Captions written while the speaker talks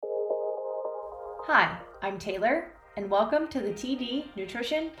Hi, I'm Taylor, and welcome to the TD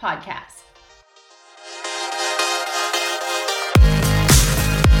Nutrition Podcast.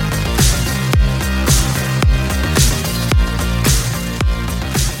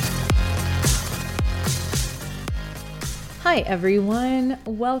 Hi, everyone.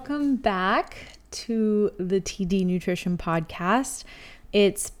 Welcome back to the TD Nutrition Podcast.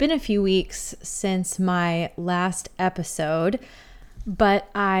 It's been a few weeks since my last episode, but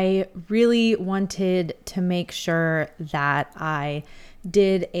I really wanted to make sure that I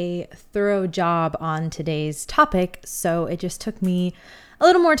did a thorough job on today's topic. So it just took me a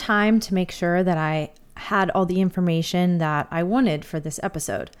little more time to make sure that I had all the information that I wanted for this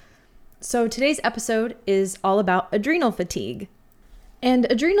episode. So today's episode is all about adrenal fatigue. And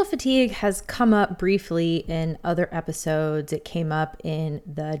adrenal fatigue has come up briefly in other episodes. It came up in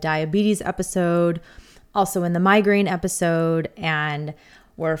the diabetes episode, also in the migraine episode, and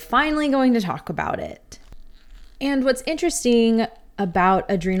we're finally going to talk about it. And what's interesting about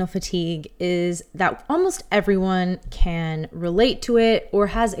adrenal fatigue is that almost everyone can relate to it or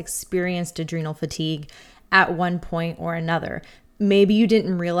has experienced adrenal fatigue at one point or another. Maybe you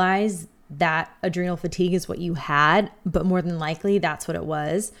didn't realize that adrenal fatigue is what you had, but more than likely that's what it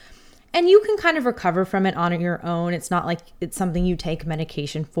was. And you can kind of recover from it on your own. It's not like it's something you take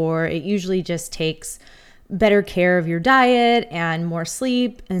medication for. It usually just takes better care of your diet and more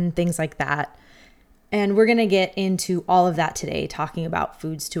sleep and things like that. And we're going to get into all of that today, talking about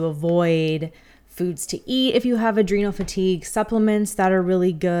foods to avoid, foods to eat if you have adrenal fatigue, supplements that are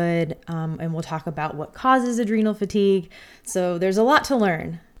really good, and we'll talk about what causes adrenal fatigue. So there's a lot to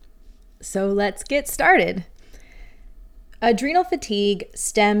learn. So let's get started. Adrenal fatigue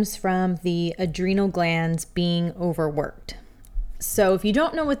stems from the adrenal glands being overworked. So if you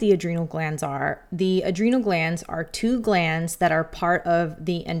don't know what the adrenal glands are two glands that are part of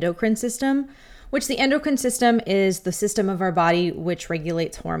the endocrine system, which the endocrine system is the system of our body which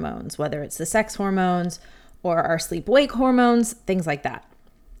regulates hormones, whether it's the sex hormones or our sleep-wake hormones, things like that.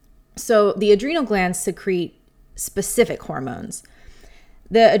 So the adrenal glands secrete specific hormones.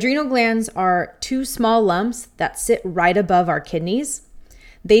 The adrenal glands are two small lumps that sit right above our kidneys.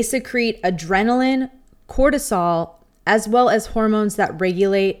 They secrete adrenaline, cortisol, as well as hormones that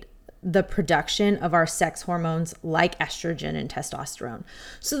regulate the production of our sex hormones like estrogen and testosterone.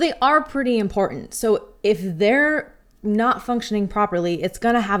 So they are pretty important. So if they're not functioning properly, it's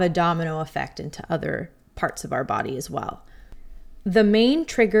going to have a domino effect into other parts of our body as well. The main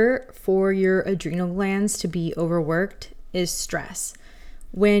trigger for your adrenal glands to be overworked is stress.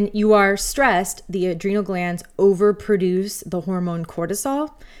 When you are stressed, the adrenal glands overproduce the hormone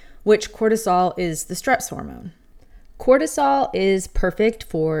cortisol, which cortisol is the stress hormone. Cortisol is perfect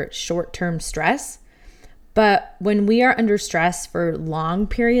for short-term stress, but when we are under stress for long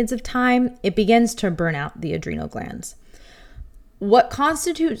periods of time, it begins to burn out the adrenal glands. What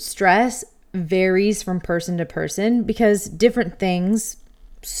constitutes stress varies from person to person because different things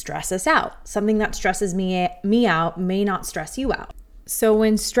stress us out. Something that stresses me out may not stress you out. So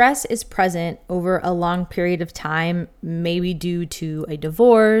when stress is present over a long period of time, maybe due to a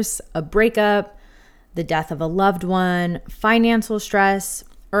divorce, a breakup, the death of a loved one, financial stress,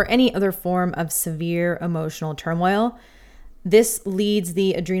 or any other form of severe emotional turmoil, this leads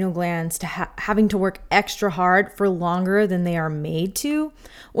the adrenal glands to having to work extra hard for longer than they are made to,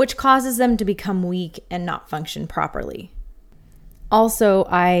 which causes them to become weak and not function properly. Also,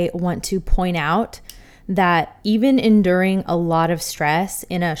 I want to point out that even enduring a lot of stress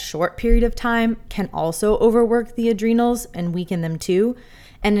in a short period of time can also overwork the adrenals and weaken them too.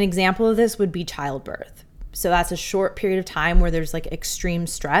 And an example of this would be childbirth. So that's a short period of time where there's like extreme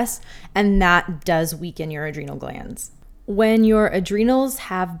stress, and that does weaken your adrenal glands. When your adrenals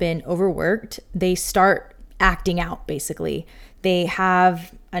have been overworked, they start acting out basically. They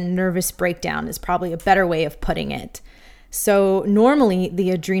have a nervous breakdown is probably a better way of putting it. So normally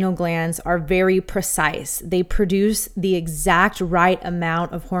the adrenal glands are very precise. They produce the exact right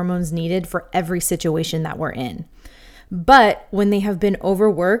amount of hormones needed for every situation that we're in. But when they have been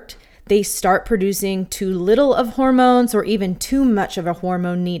overworked, they start producing too little of hormones or even too much of a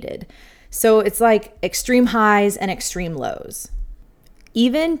hormone needed. So it's like extreme highs and extreme lows.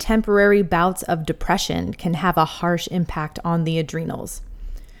 Even temporary bouts of depression can have a harsh impact on the adrenals.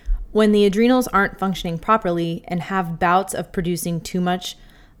 When the adrenals aren't functioning properly and have bouts of producing too much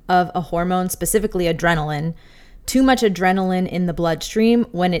of a hormone, specifically adrenaline, too much adrenaline in the bloodstream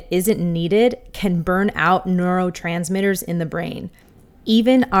when it isn't needed can burn out neurotransmitters in the brain,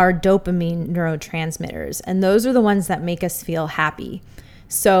 even our dopamine neurotransmitters. And those are the ones that make us feel happy.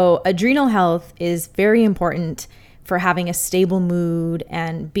 So adrenal health is very important for having a stable mood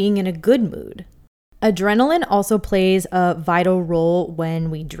and being in a good mood. Adrenaline also plays a vital role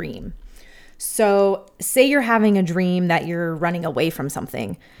when we dream. So say you're having a dream that you're running away from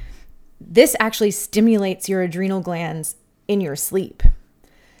something. This actually stimulates your adrenal glands in your sleep.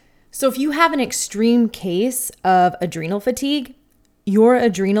 So if you have an extreme case of adrenal fatigue, your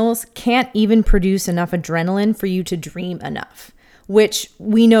adrenals can't even produce enough adrenaline for you to dream enough, which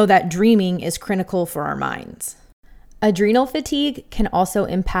we know that dreaming is critical for our minds. Adrenal fatigue can also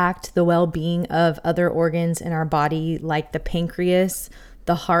impact the well-being of other organs in our body, like the pancreas,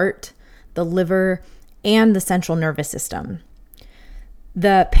 the heart, the liver, and the central nervous system.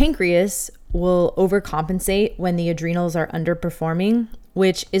 The pancreas will overcompensate when the adrenals are underperforming,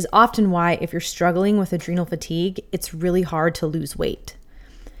 which is often why if you're struggling with adrenal fatigue, it's really hard to lose weight.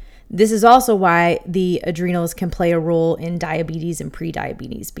 This is also why the adrenals can play a role in diabetes and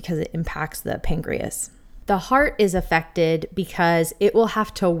prediabetes because it impacts the pancreas. The heart is affected because it will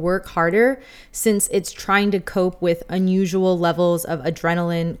have to work harder since it's trying to cope with unusual levels of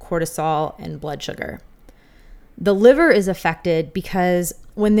adrenaline, cortisol, and blood sugar. The liver is affected because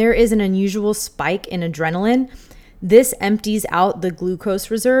when there is an unusual spike in adrenaline, this empties out the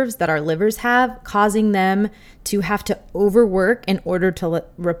glucose reserves that our livers have, causing them to have to overwork in order to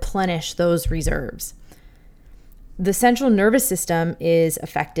replenish those reserves. The central nervous system is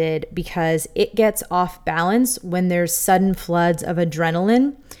affected because it gets off balance when there's sudden floods of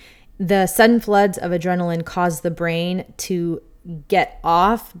adrenaline. The sudden floods of adrenaline cause the brain to get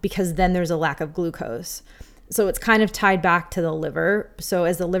off because then there's a lack of glucose. So it's kind of tied back to the liver. So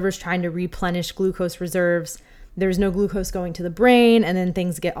as the liver's trying to replenish glucose reserves, there's no glucose going to the brain, and then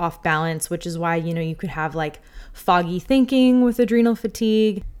things get off balance, which is why, you could have like foggy thinking with adrenal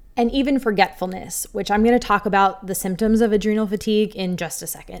fatigue. And even forgetfulness, which I'm going to talk about the symptoms of adrenal fatigue in just a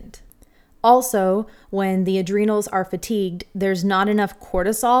second. Also, when the adrenals are fatigued, there's not enough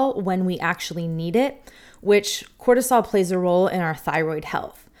cortisol when we actually need it, which cortisol plays a role in our thyroid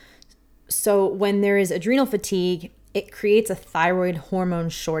health. So when there is adrenal fatigue, it creates a thyroid hormone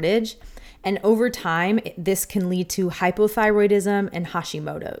shortage, and over time, this can lead to hypothyroidism and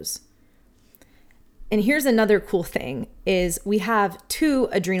Hashimoto's. And here's another cool thing is we have 2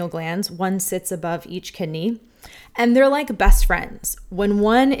 adrenal glands, one sits above each kidney, and they're like best friends. When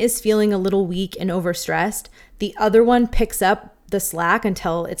one is feeling a little weak and overstressed, the other one picks up the slack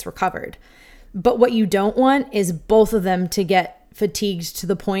until it's recovered. But what you don't want is both of them to get fatigued to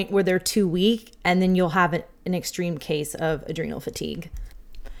the point where they're too weak, and then you'll have an extreme case of adrenal fatigue.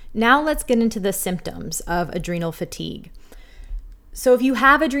 Now let's get into the symptoms of adrenal fatigue. So if you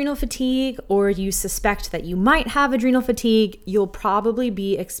have adrenal fatigue or you suspect that you might have adrenal fatigue, you'll probably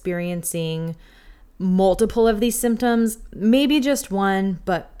be experiencing multiple of these symptoms, maybe just one,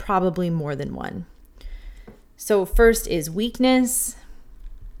 but probably more than one. So first is weakness,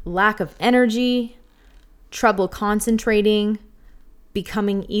 lack of energy, trouble concentrating,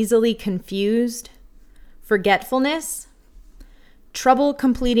 becoming easily confused, forgetfulness, trouble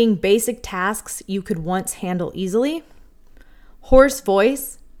completing basic tasks you could once handle easily, hoarse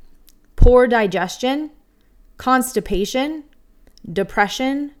voice, poor digestion, constipation,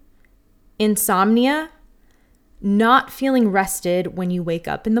 depression, insomnia, not feeling rested when you wake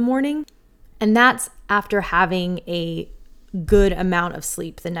up in the morning, and that's after having a good amount of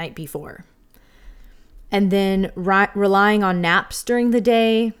sleep the night before. And then relying on naps during the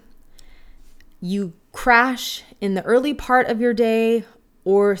day, you crash in the early part of your day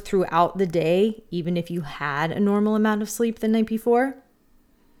or throughout the day, even if you had a normal amount of sleep the night before.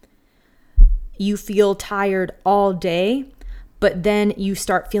 You feel tired all day, but then you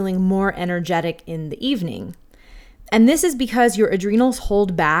start feeling more energetic in the evening. And this is because your adrenals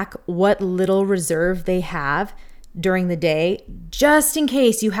hold back what little reserve they have during the day, just in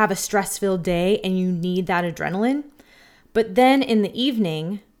case you have a stress-filled day and you need that adrenaline. But then in the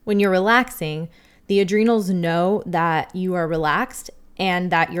evening, when you're relaxing, the adrenals know that you are relaxed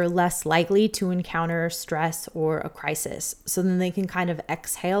and that you're less likely to encounter stress or a crisis. So then they can kind of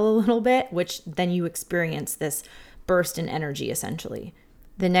exhale a little bit, which then you experience this burst in energy essentially.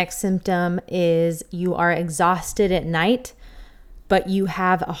 The next symptom is you are exhausted at night, but you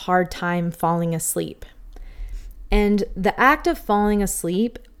have a hard time falling asleep. And the act of falling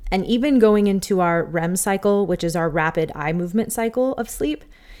asleep and even going into our REM cycle, which is our rapid eye movement cycle of sleep,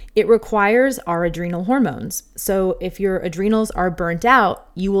 it requires our adrenal hormones. So if your adrenals are burnt out,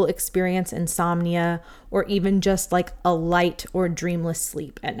 you will experience insomnia or even just like a light or dreamless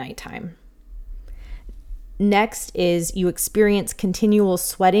sleep at nighttime. Next is you experience continual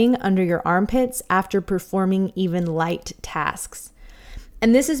sweating under your armpits after performing even light tasks.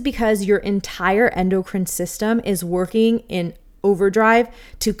 And this is because your entire endocrine system is working in overdrive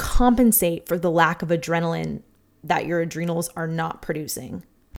to compensate for the lack of adrenaline that your adrenals are not producing.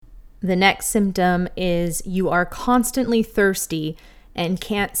 The next symptom is you are constantly thirsty and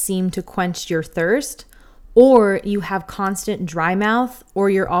can't seem to quench your thirst, or you have constant dry mouth, or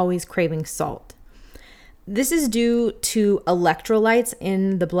you're always craving salt. This is due to electrolytes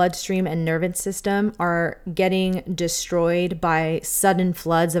in the bloodstream and nervous system are getting destroyed by sudden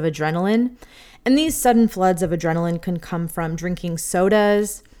floods of adrenaline. And these sudden floods of adrenaline can come from drinking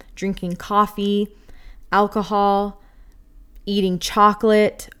sodas, drinking coffee, alcohol, eating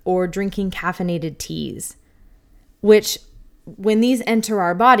chocolate, or drinking caffeinated teas, which when these enter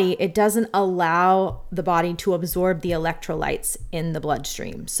our body, it doesn't allow the body to absorb the electrolytes in the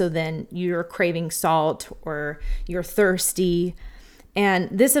bloodstream. So then you're craving salt or you're thirsty, and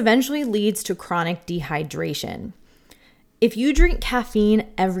this eventually leads to chronic dehydration. If you drink caffeine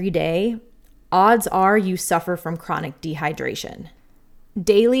every day, odds are you suffer from chronic dehydration.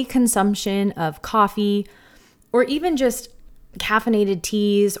 Daily consumption of coffee or even just caffeinated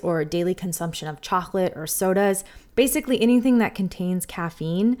teas or daily consumption of chocolate or sodas, basically anything that contains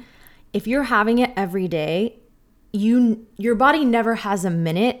caffeine, if you're having it every day, your body never has a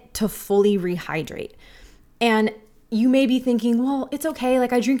minute to fully rehydrate. And you may be thinking, well, it's okay.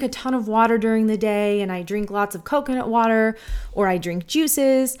 Like I drink a ton of water during the day and I drink lots of coconut water or I drink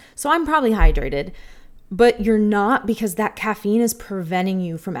juices, so I'm probably hydrated. But you're not, because that caffeine is preventing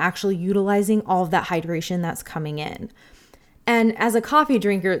you from actually utilizing all of that hydration that's coming in. And as a coffee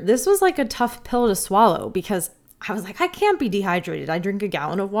drinker, this was like a tough pill to swallow because I was like, I can't be dehydrated. I drink a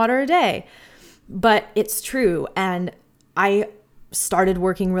gallon of water a day. But it's true. And I started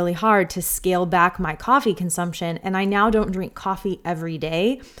working really hard to scale back my coffee consumption. And I now don't drink coffee every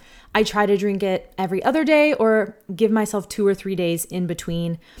day. I try to drink it every other day or give myself 2 or 3 days in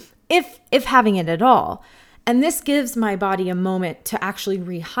between, if having it at all. And this gives my body a moment to actually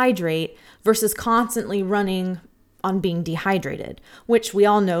rehydrate versus constantly running on being dehydrated, which we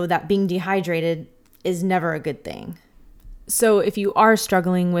all know that being dehydrated is never a good thing. So if you are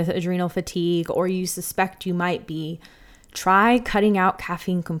struggling with adrenal fatigue or you suspect you might be, try cutting out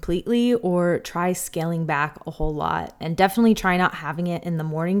caffeine completely or try scaling back a whole lot. And definitely try not having it in the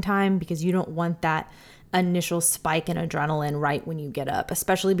morning time because you don't want that initial spike in adrenaline right when you get up,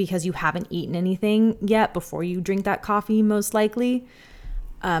 especially because you haven't eaten anything yet before you drink that coffee, most likely.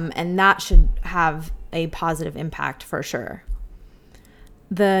 And that should have a positive impact for sure.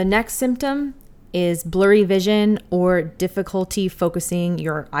 The next symptom is blurry vision or difficulty focusing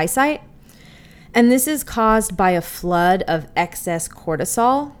your eyesight. And this is caused by a flood of excess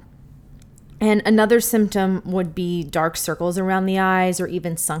cortisol. And another symptom would be dark circles around the eyes or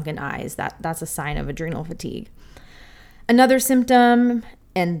even sunken eyes. That's a sign of adrenal fatigue. Another symptom,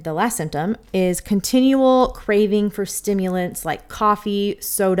 and the last symptom, is continual craving for stimulants like coffee,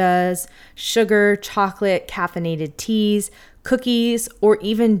 sodas, sugar, chocolate, caffeinated teas, cookies, or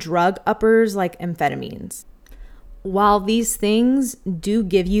even drug uppers like amphetamines. While these things do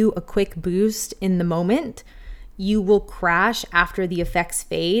give you a quick boost in the moment, you will crash after the effects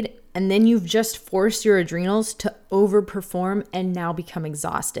fade, and then you've just forced your adrenals to overperform and now become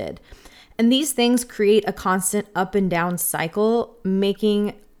exhausted. And these things create a constant up and down cycle,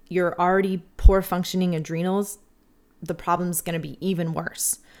 making your already poor functioning adrenals, the problem's going to be even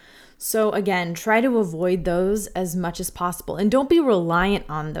worse. So again, try to avoid those as much as possible. And don't be reliant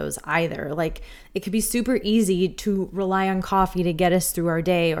on those either. Like it could be super easy to rely on coffee to get us through our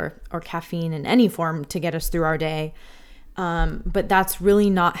day or caffeine in any form to get us through our day. But that's really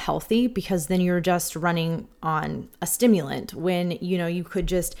not healthy because then you're just running on a stimulant when, you could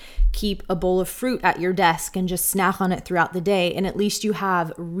just keep a bowl of fruit at your desk and just snack on it throughout the day. And at least you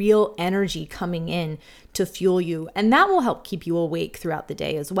have real energy coming in to fuel you. And that will help keep you awake throughout the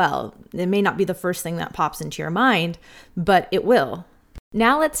day as well. It may not be the first thing that pops into your mind, but it will.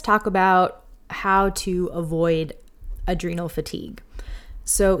 Now let's talk about how to avoid adrenal fatigue.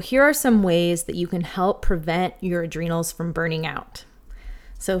 So here are some ways that you can help prevent your adrenals from burning out.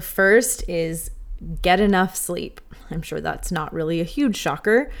 So first is get enough sleep. I'm sure that's not really a huge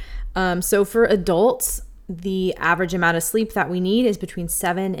shocker. So for adults, the average amount of sleep that we need is between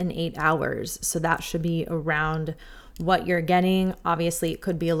 7 and 8 hours. So that should be around what you're getting. Obviously, it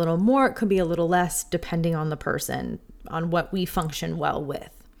could be a little more, it could be a little less, depending on the person, on what we function well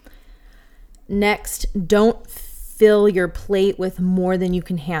with. Next, don't fill your plate with more than you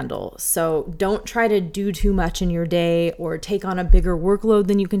can handle. So don't try to do too much in your day or take on a bigger workload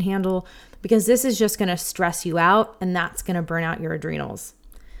than you can handle, because this is just going to stress you out and that's going to burn out your adrenals.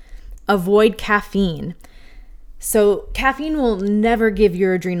 Avoid caffeine. So caffeine will never give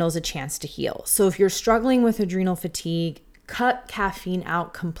your adrenals a chance to heal. So if you're struggling with adrenal fatigue, cut caffeine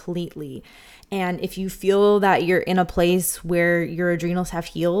out completely. And if you feel that you're in a place where your adrenals have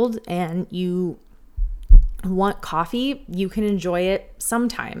healed and you want coffee, you can enjoy it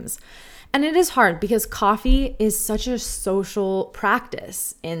sometimes. And it is hard because coffee is such a social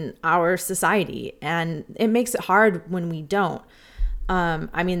practice in our society, and it makes it hard when we don't.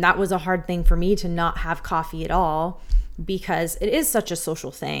 That was a hard thing for me to not have coffee at all because it is such a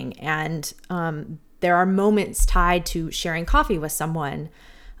social thing. And there are moments tied to sharing coffee with someone.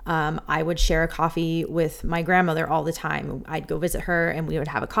 I would share a coffee with my grandmother all the time. I'd go visit her and we would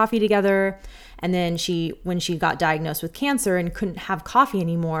have a coffee together. And then when she got diagnosed with cancer and couldn't have coffee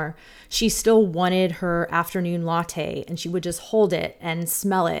anymore, she still wanted her afternoon latte, and she would just hold it and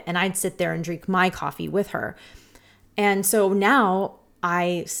smell it. And I'd sit there and drink my coffee with her. And so now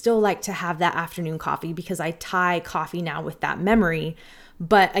I still like to have that afternoon coffee because I tie coffee now with that memory.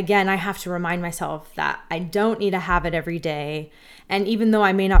 But again, I have to remind myself that I don't need to have it every day. And even though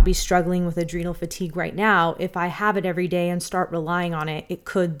I may not be struggling with adrenal fatigue right now, if I have it every day and start relying on it, it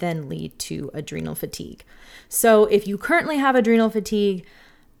could then lead to adrenal fatigue. So if you currently have adrenal fatigue,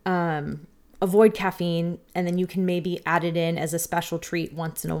 avoid caffeine, and then you can maybe add it in as a special treat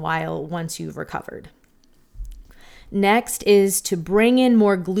once in a while once you've recovered. Next is to bring in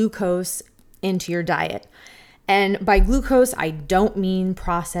more glucose into your diet. And by glucose, I don't mean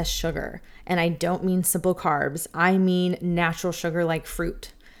processed sugar, and I don't mean simple carbs. I mean natural sugar like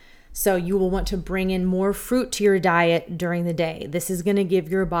fruit. So you will want to bring in more fruit to your diet during the day. This is going to give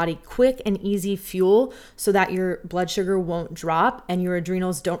your body quick and easy fuel so that your blood sugar won't drop and your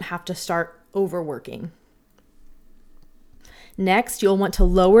adrenals don't have to start overworking. Next, you'll want to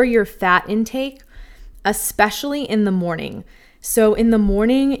lower your fat intake, especially in the morning. So in the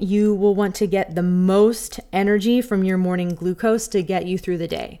morning, you will want to get the most energy from your morning glucose to get you through the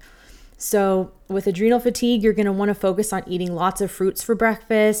day. So with adrenal fatigue, you're going to want to focus on eating lots of fruits for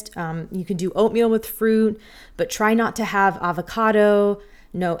breakfast. You can do oatmeal with fruit, but try not to have avocado,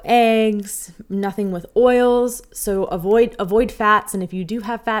 no eggs, nothing with oils. So avoid fats. And if you do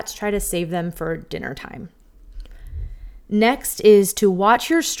have fats, try to save them for dinner time. Next is to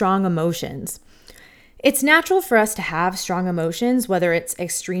watch your strong emotions. It's natural for us to have strong emotions, whether it's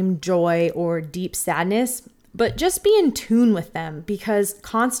extreme joy or deep sadness, but just be in tune with them because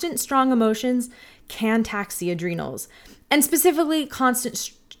constant strong emotions can tax the adrenals, and specifically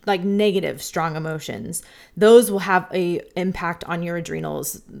constant negative strong emotions. Those will have an impact on your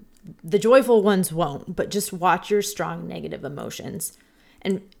adrenals. The joyful ones won't, but just watch your strong negative emotions.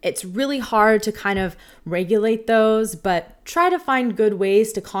 And it's really hard to kind of regulate those, but try to find good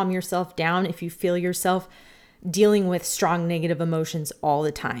ways to calm yourself down if you feel yourself dealing with strong negative emotions all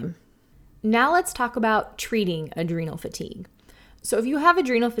the time. Now let's talk about treating adrenal fatigue. So if you have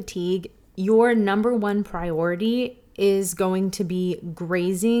adrenal fatigue, your number one priority is going to be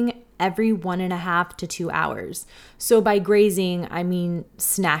grazing every 1.5 to 2 hours. So by grazing, I mean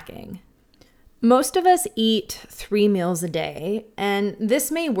snacking. Most of us eat 3 meals a day, and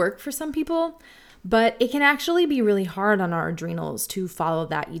this may work for some people, but it can actually be really hard on our adrenals to follow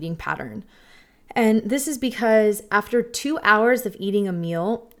that eating pattern. And this is because after 2 hours of eating a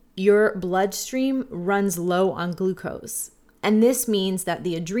meal, your bloodstream runs low on glucose. And this means that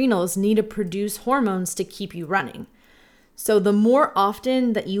the adrenals need to produce hormones to keep you running. So the more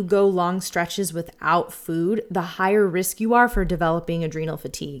often that you go long stretches without food, the higher risk you are for developing adrenal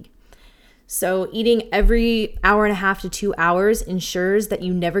fatigue. So eating every 1.5 to 2 hours ensures that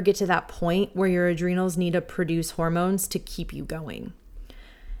you never get to that point where your adrenals need to produce hormones to keep you going.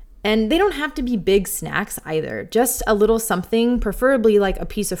 And they don't have to be big snacks either, just a little something, preferably like a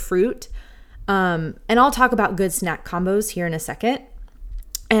piece of fruit. And I'll talk about good snack combos here in a second.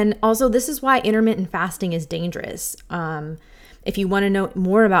 And also, this is why intermittent fasting is dangerous. If you want to know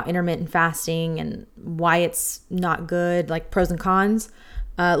more about intermittent fasting and why it's not good, like pros and cons,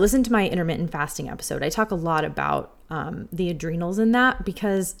 listen to my intermittent fasting episode. I talk a lot about the adrenals in that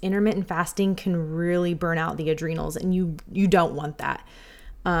because intermittent fasting can really burn out the adrenals, and you don't want that.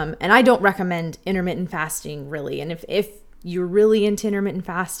 And I don't recommend intermittent fasting really. And if you're really into intermittent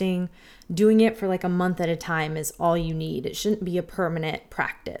fasting, doing it for like a month at a time is all you need. It shouldn't be a permanent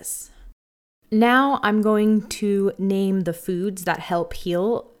practice. Now I'm going to name the foods that help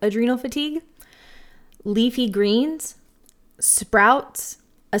heal adrenal fatigue. Leafy greens, sprouts,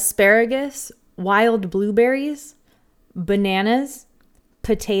 asparagus, wild blueberries, bananas,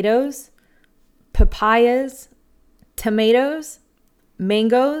 potatoes, papayas, tomatoes,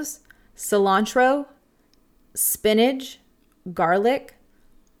 mangoes, cilantro, spinach, garlic,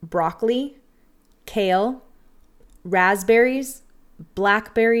 broccoli, kale, raspberries,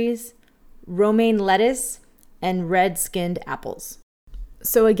 blackberries, romaine lettuce, and red-skinned apples.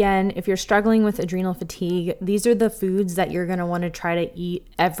 So again, if you're struggling with adrenal fatigue, these are the foods that you're going to want to try to eat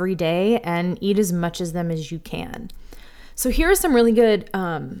every day and eat as much of them as you can. So here are some really good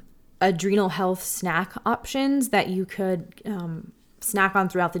adrenal health snack options that you could snack on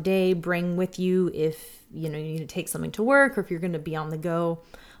throughout the day, bring with you if you need to take something to work or if you're going to be on the go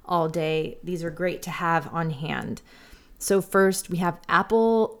all day. These are great to have on hand. So first we have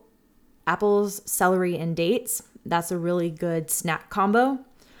apples, celery, and dates. That's a really good snack combo.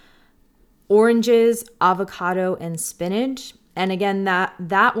 Oranges, avocado, and spinach. And again,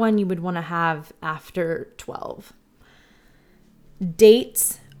 that one you would want to have after 12.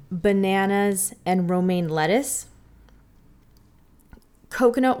 Dates, bananas, and romaine lettuce.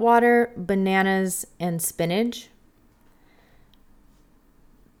 Coconut water, bananas, and spinach.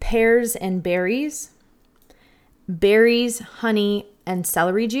 Pears and berries. Berries, honey, and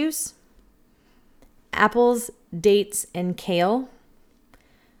celery juice. Apples, dates, and kale.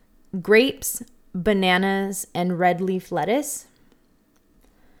 Grapes, bananas, and red leaf lettuce.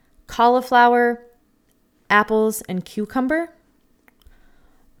 Cauliflower, apples, and cucumber.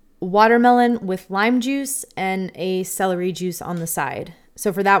 Watermelon with lime juice and a celery juice on the side.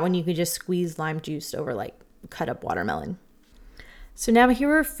 So for that one, you could just squeeze lime juice over cut up watermelon. So now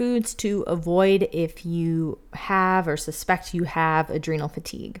here are foods to avoid if you have or suspect you have adrenal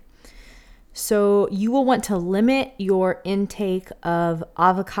fatigue. So you will want to limit your intake of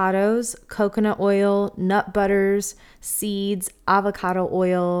avocados, coconut oil, nut butters, seeds, avocado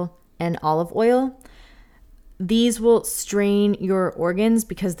oil, and olive oil. These will strain your organs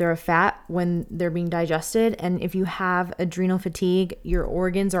because they're a fat when they're being digested. And if you have adrenal fatigue, your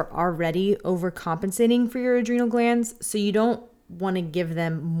organs are already overcompensating for your adrenal glands. So you don't want to give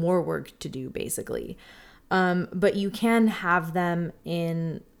them more work to do, basically. But you can have them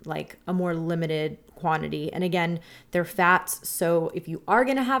in a more limited quantity. And again, they're fats. So if you are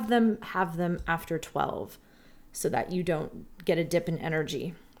going to have them after 12 so that you don't get a dip in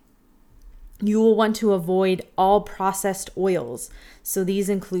energy. You will want to avoid all processed oils. So these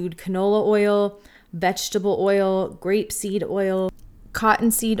include canola oil, vegetable oil, grapeseed oil,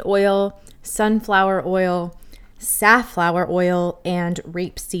 cottonseed oil, sunflower oil, safflower oil, and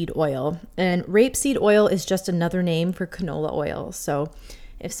rapeseed oil. And rapeseed oil is just another name for canola oil. So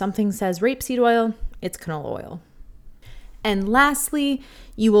if something says rapeseed oil, it's canola oil. And lastly,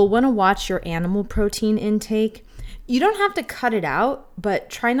 you will want to watch your animal protein intake. You don't have to cut it out, but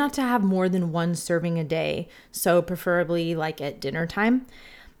try not to have more than one serving a day. So preferably at dinner time.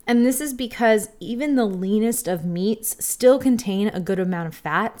 And this is because even the leanest of meats still contain a good amount of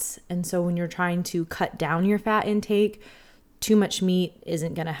fats. And so when you're trying to cut down your fat intake, too much meat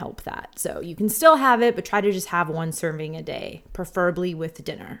isn't going to help that. So you can still have it, but try to just have one serving a day, preferably with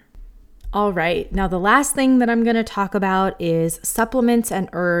dinner. All right, now the last thing that I'm going to talk about is supplements and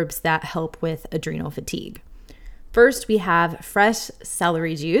herbs that help with adrenal fatigue. First, we have fresh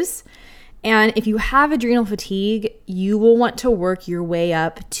celery juice. And if you have adrenal fatigue, you will want to work your way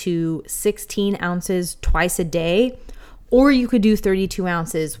up to 16 ounces twice a day, or you could do 32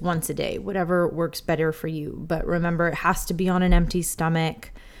 ounces once a day, whatever works better for you. But remember, it has to be on an empty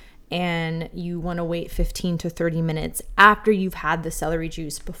stomach, and you want to wait 15 to 30 minutes after you've had the celery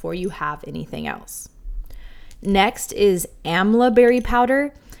juice before you have anything else. Next is amla berry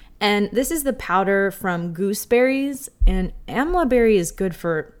powder. And this is the powder from gooseberries. And amla berry is good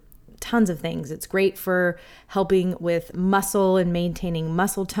for tons of things. It's great for helping with muscle and maintaining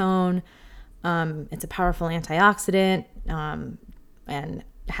muscle tone. It's a powerful antioxidant and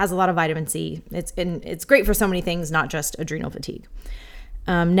has a lot of vitamin C. It's great for so many things, not just adrenal fatigue.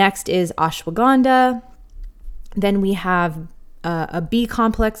 Next is ashwagandha. Then we have a B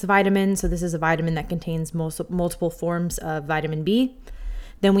complex vitamin. So this is a vitamin that contains multiple forms of vitamin B.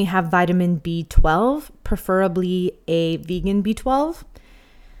 Then we have vitamin B12, preferably a vegan B12.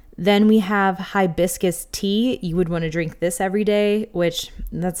 Then we have hibiscus tea. You would want to drink this every day, which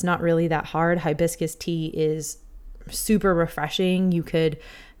that's not really that hard. Hibiscus tea is super refreshing. You could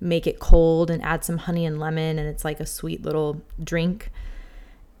make it cold and add some honey and lemon, and it's like a sweet little drink.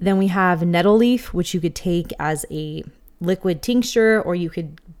 Then we have nettle leaf, which you could take as a liquid tincture, or you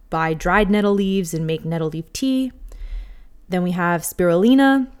could buy dried nettle leaves and make nettle leaf tea. Then we have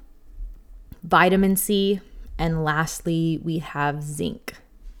spirulina, vitamin C, and lastly, we have zinc.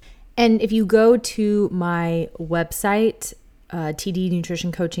 And if you go to my website,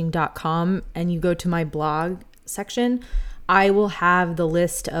 tdnutritioncoaching.com, and you go to my blog section, I will have the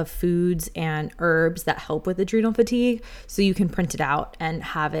list of foods and herbs that help with adrenal fatigue, so you can print it out and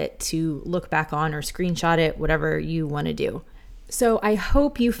have it to look back on or screenshot it, whatever you want to do. So I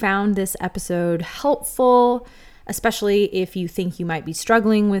hope you found this episode helpful, especially if you think you might be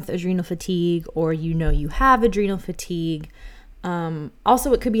struggling with adrenal fatigue or you have adrenal fatigue.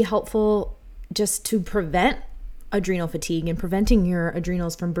 Also, it could be helpful just to prevent adrenal fatigue and preventing your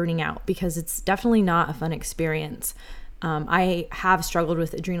adrenals from burning out, because it's definitely not a fun experience. I have struggled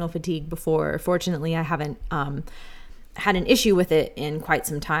with adrenal fatigue before. Fortunately, I haven't had an issue with it in quite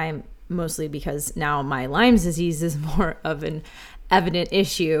some time, mostly because now my Lyme's disease is more of an evident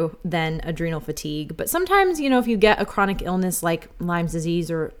issue than adrenal fatigue. But sometimes, if you get a chronic illness like Lyme's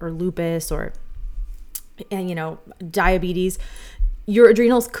disease or lupus or diabetes, your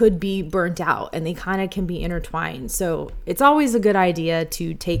adrenals could be burnt out and they kind of can be intertwined. So it's always a good idea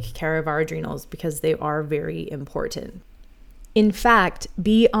to take care of our adrenals because they are very important. In fact,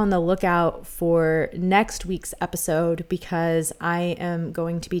 be on the lookout for next week's episode because I am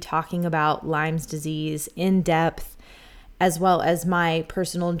going to be talking about Lyme's disease in depth, as well as my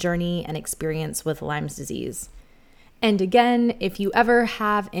personal journey and experience with Lyme's disease. And again, if you ever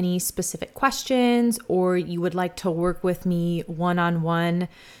have any specific questions or you would like to work with me one-on-one,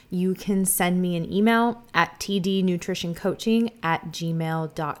 you can send me an email at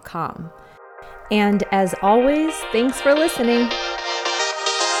tdnutritioncoaching@gmail.com. And as always, thanks for listening.